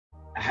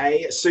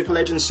Hey, super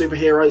legends,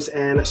 superheroes,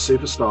 and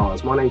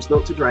superstars. My name's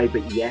Dr. Dre,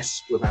 but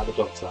yes, without the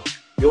doctor.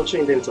 You're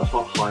tuned into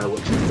Hot Hire,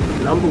 which is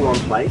the number one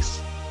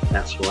place.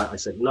 That's right, I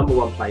said number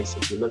one place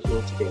if you're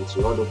looking to get into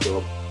your ideal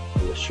job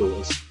in the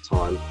shortest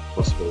time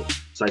possible.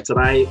 So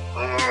today,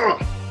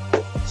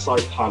 so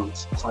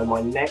pumped. So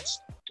my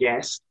next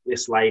guest,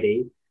 this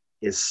lady,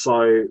 is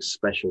so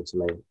special to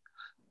me.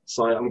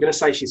 So I'm going to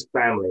say she's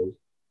family.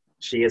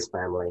 She is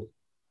family,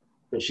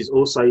 but she's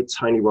also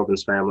Tony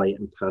Robbins' family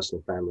and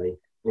personal family.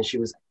 And she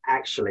was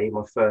actually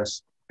my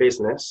first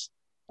business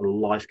and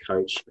life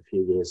coach a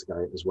few years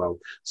ago as well.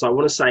 So I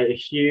want to say a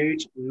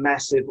huge,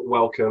 massive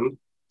welcome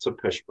to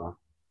Pushpa.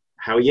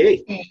 How are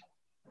you?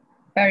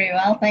 Very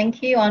well,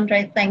 thank you,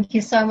 Andre. Thank you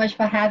so much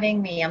for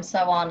having me. I'm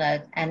so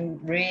honored and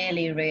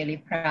really, really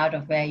proud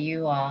of where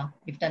you are.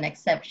 You've done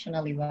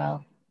exceptionally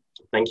well.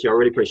 Thank you. I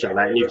really appreciate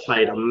that. And you've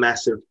played a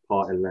massive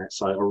part in that.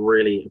 So I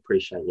really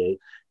appreciate you.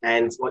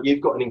 And like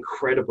you've got an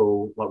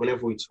incredible, like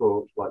whenever we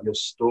talk, like your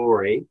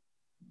story,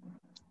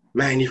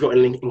 man, you've got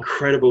an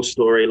incredible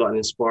story, like an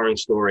inspiring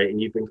story,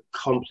 and you've been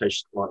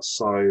accomplished like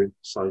so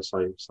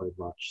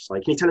much. So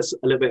can you tell us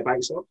a little bit about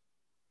yourself?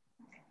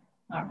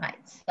 All right.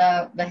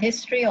 So the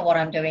history of what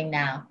I'm doing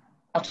now.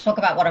 I'll talk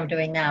about what I'm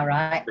doing now,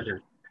 right? Okay.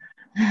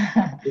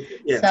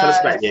 Yeah, tell us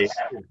about you.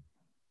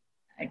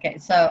 Okay,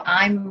 so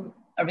I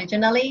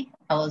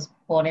was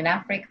born in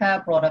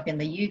Africa, brought up in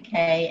the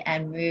UK,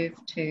 and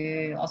moved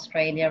to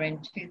Australia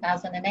in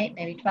 2008,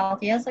 nearly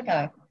 12 years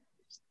ago.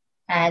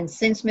 And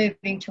since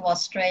moving to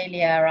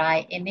Australia,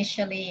 I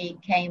initially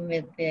came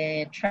with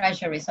the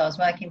Treasury. So I was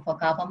working for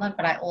government,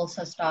 but I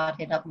also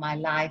started up my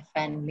life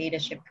and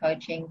leadership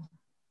coaching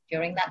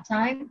during that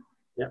time.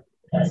 Yeah.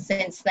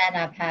 Since then,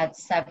 I've had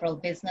several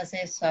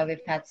businesses. So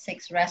we've had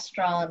 6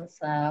 restaurants,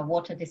 a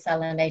water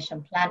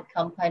desalination plant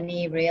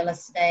company, real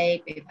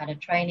estate. We've had a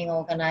training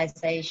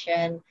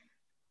organization.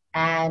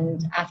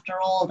 And after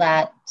all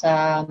that,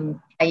 I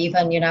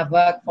even, I've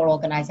worked for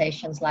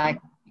organizations like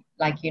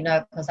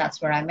because that's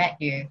where I met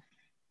you.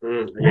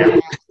 Yeah.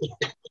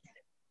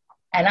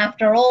 And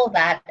after all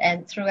that,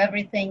 and through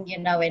everything,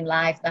 in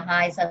life, the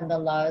highs and the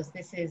lows,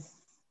 this is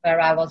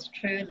where I was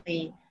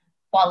truly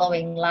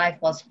following life,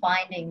 was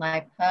finding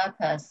my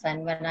purpose.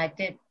 And when I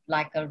did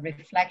like a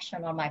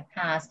reflection on my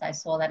past, I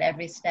saw that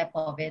every step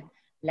of it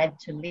led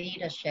to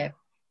leadership.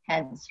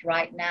 Hence,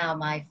 right now,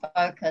 my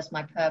focus,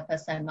 my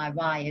purpose, and my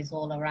why is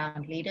all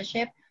around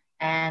leadership.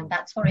 And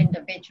that's for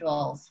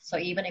individuals. So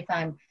even if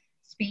I'm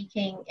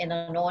speaking in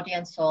an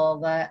audience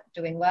or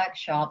doing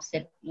workshops,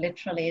 it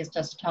literally is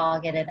just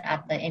targeted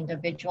at the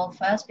individual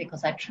first,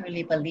 because I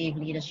truly believe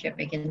leadership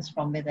begins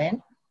from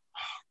within.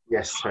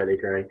 Yes, totally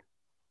agree.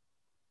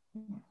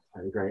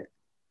 Totally agree.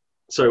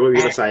 So what were you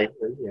going to say?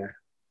 Yeah.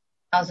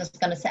 I was just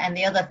going to say, and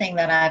the other thing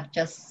that I've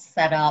just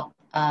set up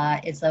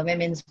is a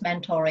women's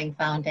mentoring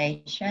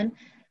foundation.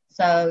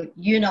 So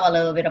you know a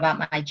little bit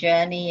about my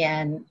journey,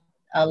 and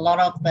a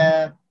lot of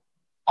the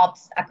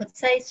I could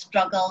say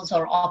struggles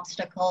or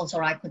obstacles,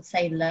 or I could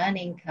say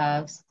learning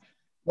curves,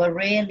 were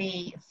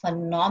really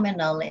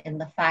phenomenal in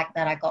the fact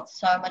that I got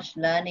so much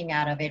learning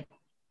out of it.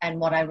 And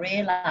what I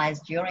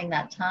realized during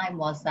that time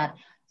was that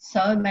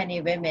so many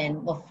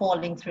women were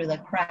falling through the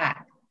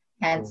crack.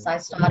 Hence, I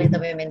started the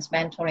Women's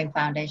Mentoring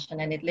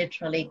Foundation, and it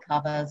literally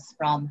covers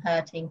from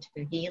hurting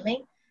to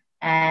healing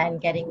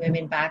and getting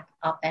women back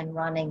up and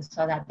running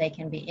so that they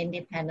can be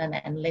independent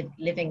and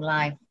living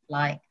life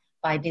like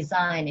by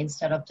design,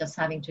 instead of just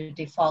having to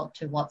default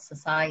to what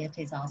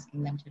society is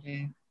asking them to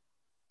do.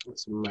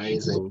 That's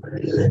amazing.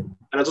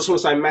 And I just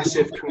want to say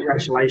massive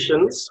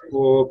congratulations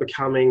for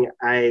becoming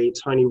a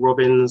Tony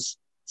Robbins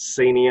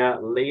senior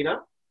leader.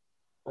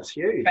 That's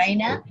huge.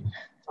 Trainer?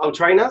 Oh,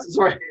 trainer?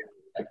 Sorry.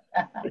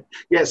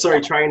 Yeah, sorry,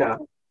 trainer.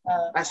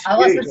 That's I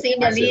was a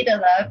senior leader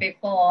though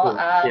before.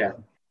 Yeah.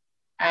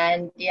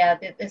 And yeah,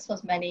 this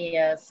was many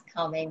years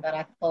coming, but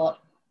I thought,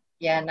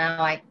 yeah,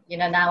 now I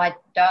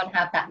don't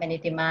have that many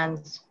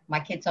demands.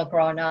 My kids are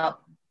grown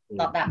up,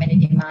 not that many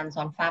demands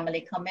on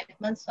family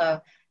commitments.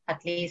 So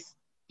at least,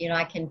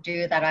 I can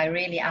do that. I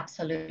really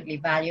absolutely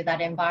value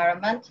that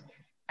environment.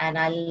 And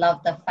I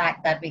love the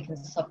fact that we can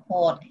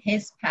support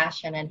his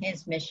passion and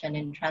his mission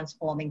in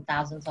transforming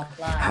thousands of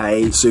lives.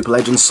 Hey, Super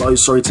Legends, so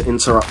sorry to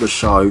interrupt the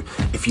show.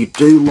 If you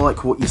do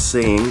like what you're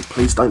seeing,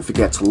 please don't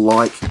forget to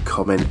like,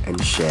 comment,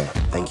 and share.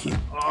 Thank you.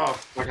 Oh,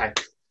 okay.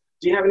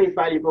 Do you have any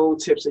valuable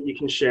tips that you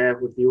can share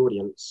with the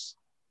audience?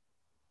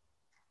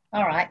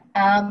 All right.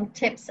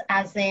 Tips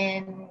as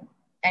in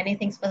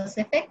anything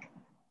specific?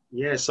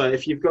 Yeah, so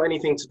if you've got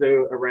anything to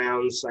do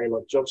around, say,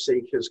 like job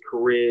seekers,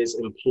 careers,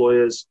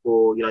 employers,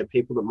 or,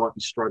 people that might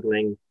be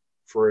struggling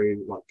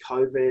through like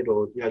COVID,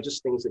 or,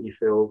 just things that you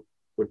feel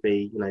would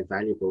be,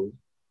 valuable.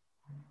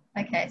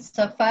 Okay,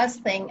 so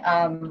first thing,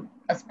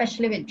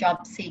 especially with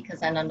job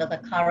seekers and under the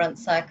current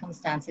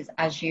circumstances,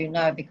 as you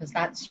know, because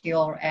that's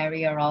your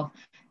area of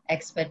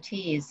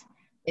expertise,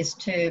 is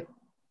to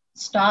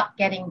start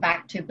getting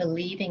back to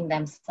believing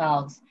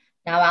themselves.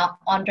 Now,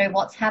 Andre,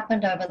 what's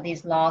happened over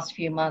these last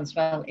few months?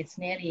 Well, it's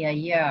nearly a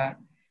year.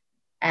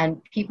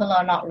 And people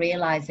are not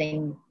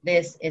realizing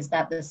this, is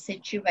that the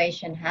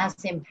situation has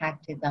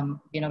impacted them,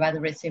 you know,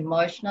 whether it's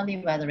emotionally,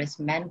 whether it's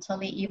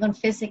mentally, even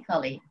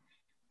physically,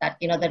 that,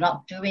 you know, they're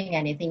not doing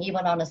anything,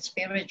 even on a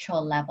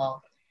spiritual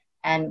level.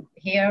 And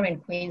here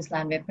in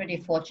Queensland, we're pretty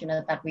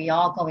fortunate that we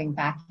are going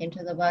back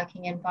into the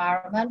working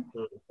environment.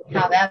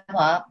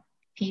 However,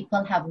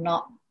 people have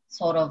not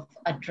sort of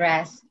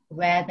addressed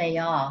where they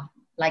are.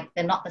 Like,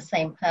 they're not the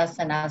same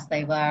person as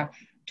they were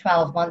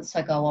 12 months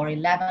ago or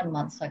 11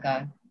 months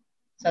ago.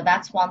 So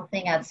that's one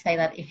thing I'd say,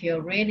 that if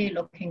you're really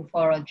looking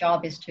for a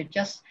job, is to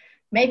just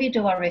maybe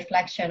do a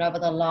reflection over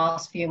the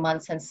last few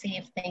months and see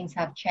if things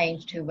have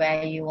changed to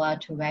where you were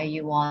to where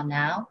you are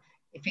now.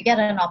 If you get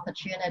an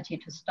opportunity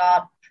to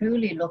start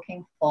truly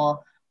looking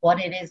for what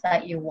it is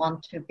that you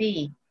want to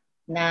be.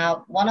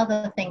 Now, one of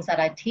the things that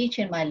I teach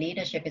in my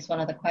leadership is, one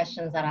of the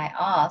questions that I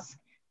ask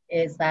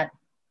is that,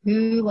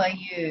 who were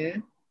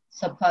you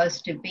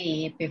supposed to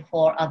be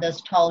before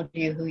others told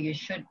you who you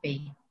should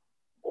be?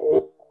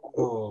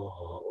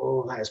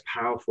 Oh, that is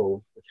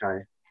powerful.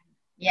 Okay.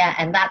 Yeah,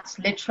 and that's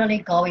literally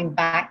going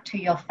back to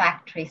your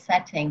factory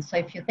setting. So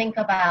if you think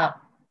about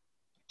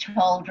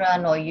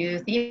children or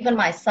youth, even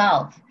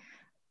myself,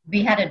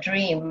 we had a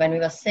dream when we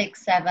were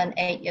 6, 7,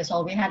 8 years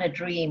old. We had a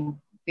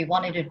dream. We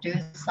wanted to do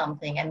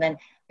something. And then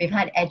we've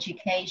had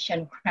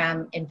education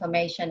cram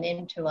information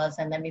into us.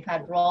 And then we've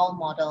had role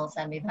models,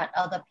 and we've had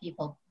other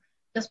people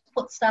just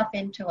put stuff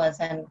into us.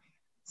 And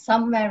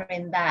somewhere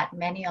in that,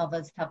 many of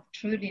us have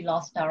truly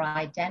lost our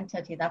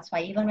identity. That's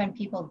why even when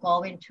people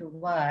go into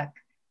work,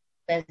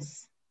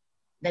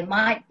 they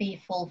might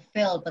be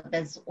fulfilled, but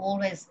there's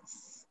always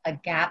a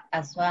gap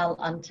as well,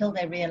 until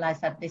they realize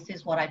that this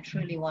is what I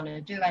truly want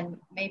to do. And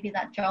maybe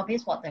that job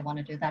is what they want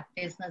to do. That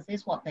business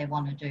is what they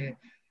want to do.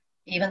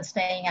 Even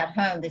staying at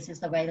home, this is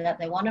the way that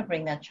they want to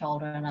bring their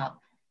children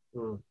up.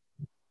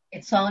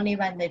 It's only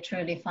when they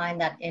truly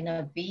find that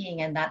inner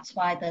being. And that's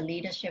why the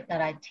leadership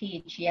that I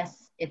teach,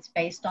 yes, it's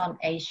based on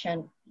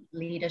Asian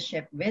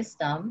leadership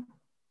wisdom,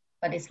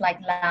 but it's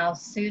like Lao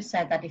Tzu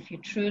said, that if you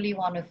truly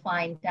want to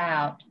find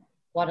out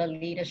what a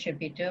leader should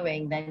be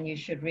doing, then you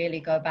should really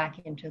go back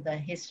into the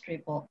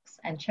history books.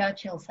 And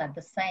Churchill said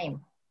the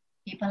same.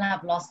 People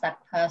have lost that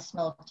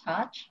personal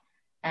touch,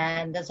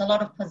 and there's a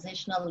lot of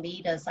positional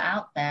leaders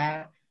out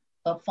there,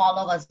 but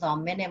followers are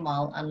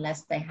minimal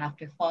unless they have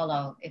to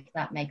follow, if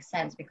that makes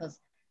sense. Because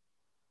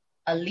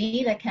a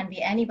leader can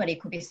be anybody.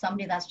 It could be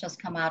somebody that's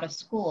just come out of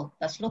school,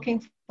 that's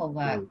looking for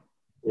work.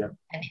 Yeah.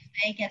 And if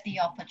they get the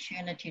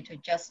opportunity to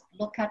just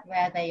look at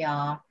where they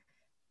are,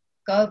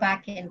 go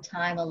back in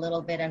time a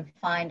little bit and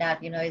find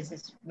out, you know, is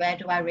this, where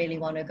do I really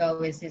want to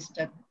go? Is this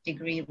the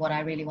degree what I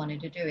really wanted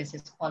to do? Is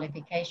this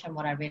qualification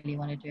what I really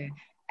want to do?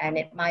 And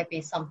it might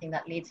be something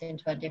that leads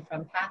into a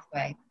different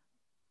pathway.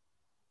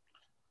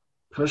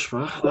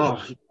 Pushpa,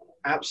 oh,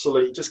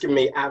 absolutely, just give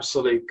me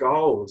absolute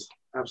gold.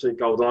 Absolute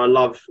gold. And I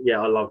love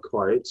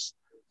quotes.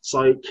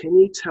 So can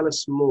you tell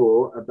us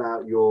more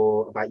about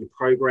your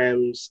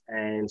programs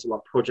and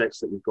like projects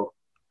that you've got,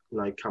 you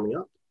know, coming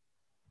up?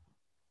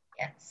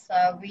 Yes,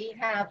 so we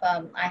have,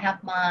 I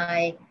have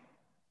my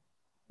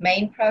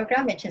main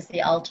program, which is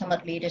the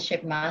Ultimate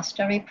Leadership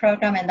Mastery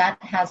Program, and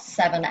that has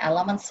 7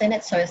 elements in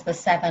it. So it's the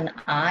 7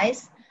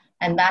 I's,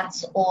 and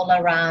that's all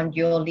around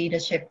your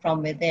leadership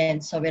from within.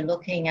 So we're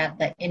looking at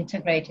the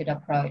integrated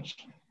approach,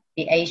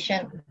 the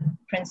Asian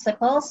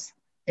principles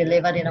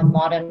delivered in a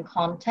modern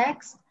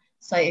context.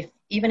 So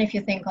even if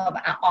you think of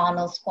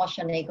Arnold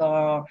Schwarzenegger,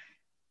 or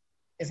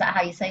is that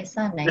how you say his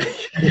surname?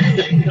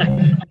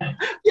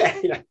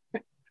 Yeah.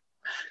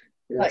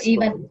 Or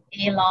even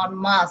Elon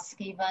Musk,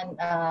 even,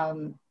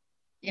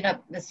 you know,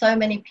 there's so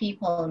many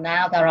people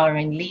now that are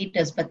in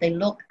leaders, but they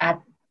look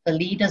at the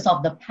leaders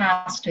of the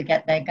past to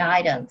get their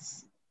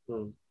guidance.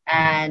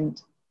 And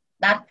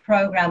that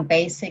program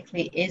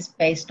basically is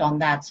based on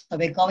that. So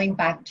we're going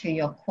back to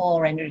your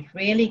core, and it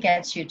really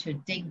gets you to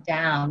dig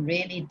down,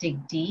 really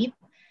dig deep,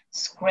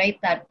 scrape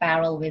that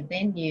barrel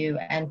within you,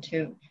 and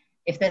to,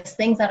 if there's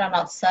things that are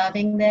not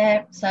serving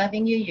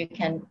you, you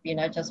can, you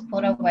know, just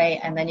put away,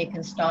 and then you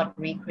can start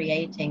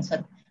recreating.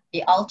 So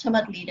the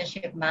Ultimate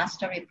Leadership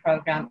Mastery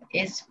Program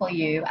is for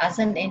you as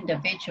an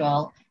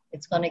individual.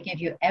 It's going to give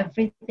you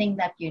everything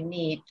that you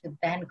need to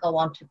then go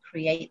on to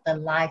create the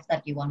life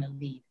that you want to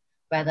lead,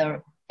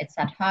 whether it's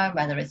at home,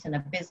 whether it's in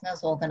a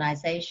business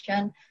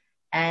organization,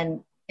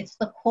 and it's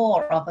the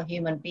core of a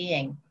human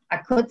being. I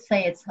could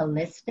say it's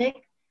holistic.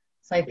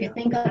 So if you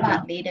think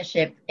about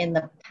leadership in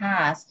the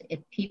past,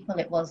 it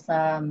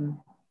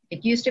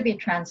used to be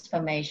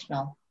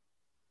transformational.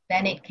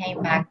 Then it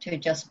came back to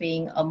just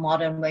being a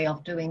modern way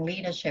of doing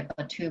leadership,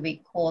 a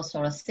 2-week course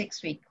or a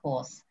 6-week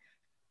course.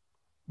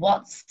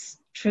 What's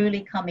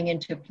truly coming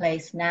into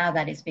place now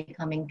that is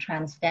becoming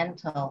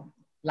transcendental,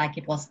 like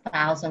it was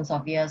thousands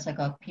of years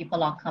ago,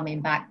 people are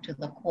coming back to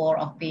the core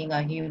of being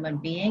a human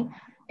being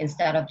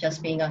instead of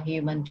just being a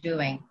human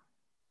doing.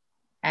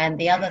 And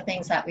the other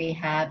things that we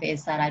have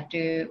is that I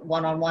do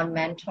one-on-one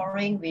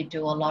mentoring. We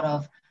do a lot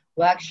of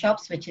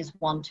workshops, which is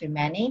one to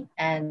many.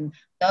 And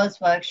those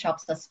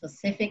workshops are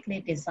specifically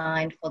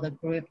designed for the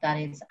group that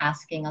is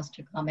asking us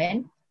to come in.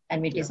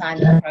 And we design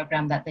the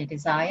program that they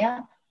desire.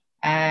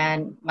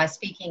 And my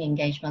speaking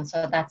engagement,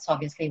 so that's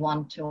obviously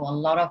one to a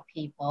lot of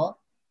people.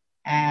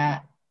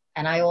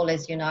 And I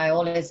always, I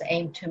always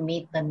aim to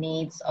meet the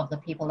needs of the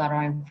people that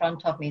are in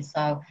front of me.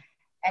 So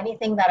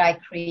anything that I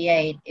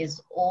create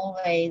is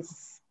always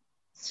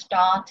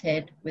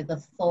started with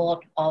the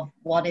thought of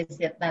what is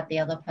it that the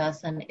other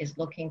person is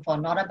looking for,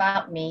 not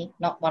about me,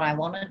 not what I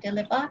want to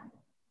deliver,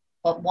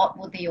 but what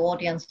would the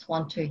audience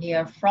want to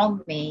hear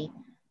from me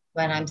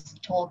when I'm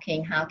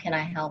talking? How can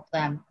I help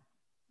them?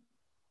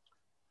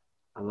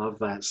 I love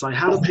that. So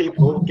how do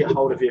people get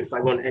hold of you if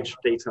they want extra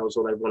details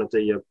or they want to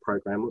do your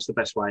program? What's the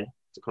best way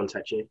to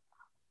contact you?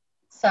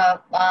 So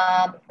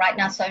right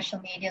now, social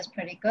media is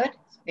pretty good.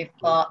 We've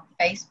got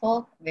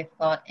Facebook, we've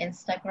got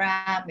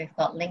Instagram, we've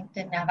got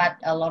LinkedIn. I've had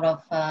a lot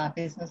of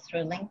business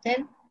through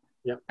LinkedIn.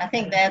 Yep. I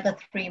think they're the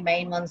three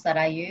main ones that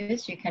I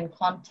use. You can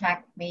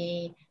contact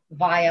me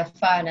via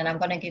phone, and I'm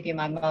going to give you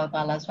my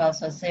mobile as well.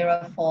 So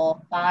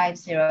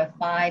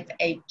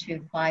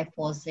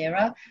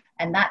 04505825540,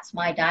 and that's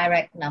my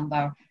direct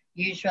number.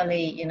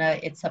 Usually,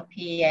 it's a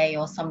PA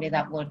or somebody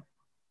that would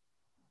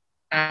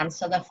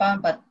answer the phone,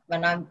 but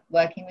when I'm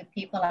working with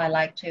people, I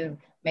like to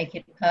make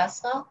it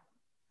personal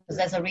because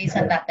there's a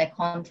reason that they're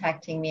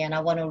contacting me, and I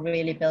want to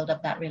really build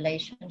up that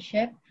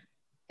relationship.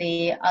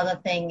 The other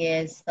thing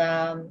is,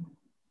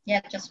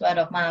 just word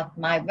of mouth.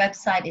 My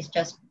website is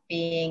just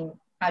being,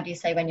 how do you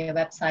say when your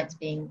website's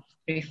being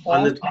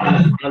reformed?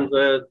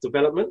 Under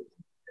development?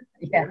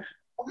 Yeah.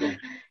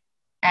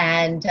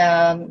 And,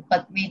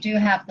 but we do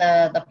have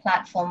the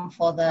platform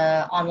for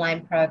the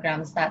online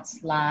programs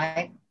that's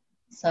live.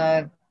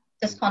 So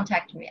just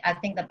contact me. I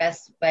think the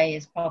best way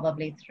is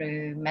probably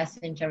through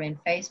Messenger in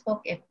Facebook.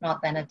 If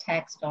not, then a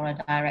text or a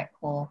direct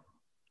call.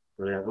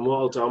 Brilliant. And what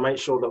I'll do, I'll make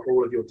sure that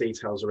all of your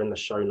details are in the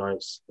show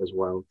notes as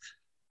well.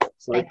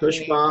 So Thank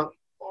Pushpa,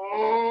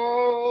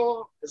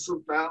 it's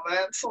about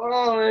that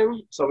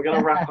time. So we're going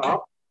to wrap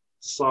up.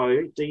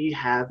 So do you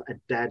have a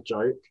dad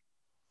joke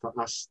for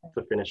us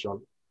to finish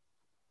on?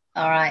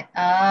 All right.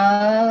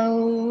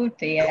 Oh,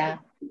 dear.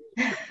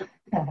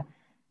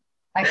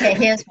 Okay,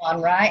 here's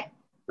one, right?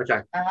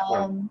 Okay.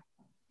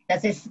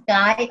 There's this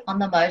guy on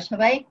the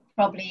motorway,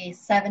 probably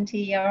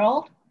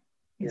 70-year-old.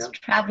 He's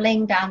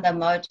traveling down the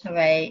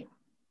motorway,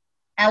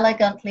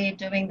 elegantly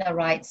doing the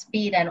right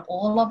speed, and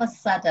all of a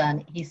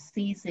sudden he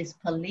sees this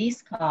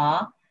police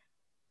car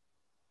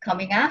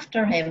coming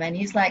after him, and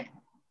he's like,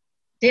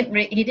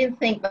 he didn't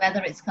think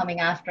whether it's coming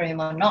after him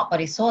or not,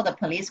 but he saw the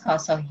police car,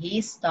 so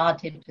he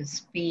started to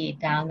speed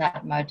down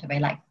that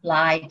motorway, like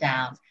fly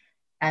down.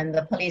 And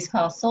the police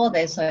car saw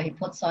this, so he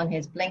puts on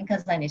his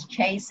blinkers and is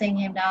chasing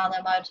him down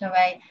the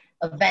motorway.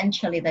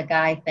 Eventually, the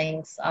guy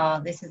thinks,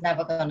 this is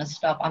never going to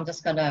stop. I'm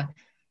just going to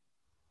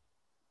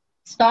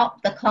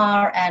stop the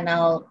car and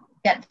I'll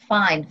get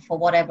fined for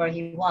whatever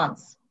he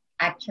wants.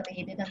 Actually,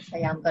 he didn't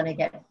say, I'm going to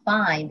get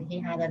fined. He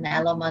had an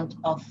element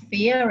of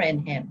fear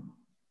in him.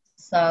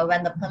 So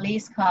when the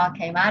police car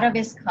came out of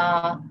his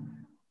car,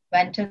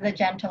 went to the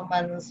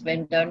gentleman's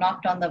window,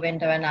 knocked on the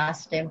window and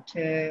asked him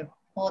to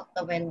put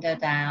the window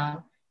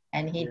down.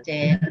 And he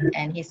did.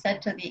 And he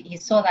said he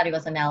saw that he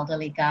was an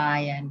elderly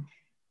guy, and,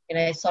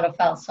 he sort of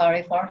felt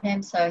sorry for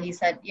him. So he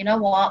said, you know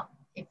what,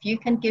 if you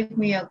can give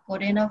me a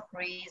good enough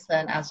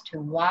reason as to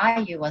why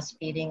you were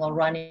speeding or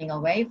running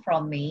away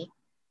from me,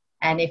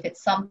 and if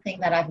it's something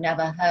that I've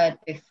never heard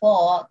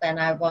before, then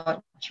I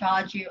won't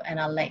charge you and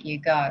I'll let you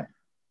go.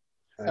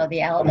 So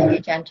the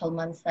elderly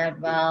gentleman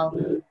said, well,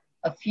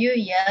 a few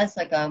years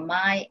ago,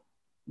 my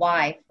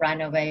wife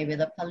ran away with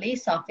a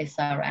police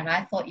officer, and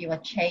I thought you were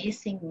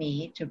chasing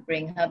me to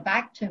bring her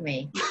back to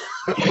me.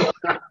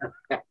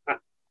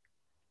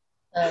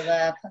 So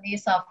the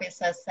police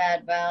officer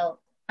said, well,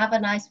 have a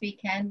nice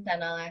weekend,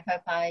 and I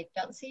hope I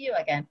don't see you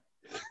again.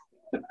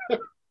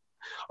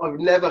 I've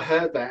never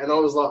heard that, and I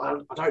was like, I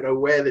don't know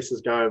where this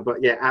is going,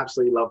 but yeah,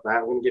 absolutely love that.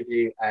 I'm going to give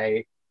you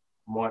a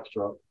mic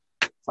drop.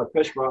 So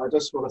Pushpa, I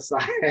just want to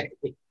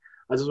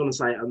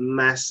say a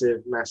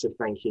massive, massive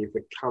thank you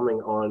for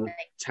coming on,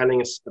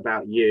 telling us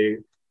about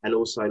you, and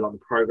also like the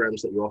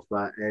programs that you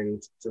offer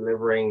and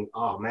delivering.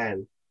 Oh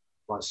man,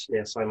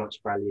 so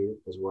much value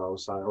as well.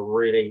 So I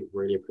really,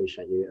 really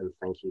appreciate you, and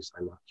thank you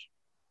so much.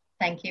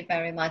 Thank you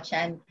very much.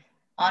 And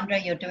Andre,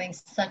 you're doing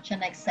such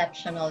an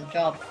exceptional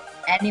job.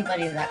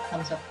 Anybody that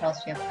comes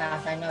across your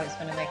path, I know it's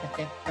going to make a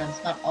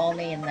difference, not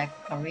only in their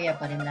career,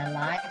 but in their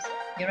lives.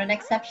 You're an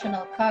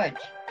exceptional coach.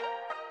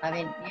 I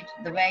mean,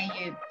 the way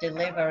you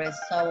deliver is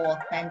so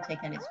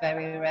authentic, and it's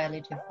very rarely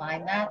to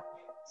find that.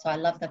 So I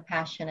love the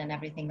passion and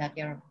everything that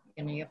you're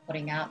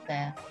putting out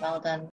there. Well done.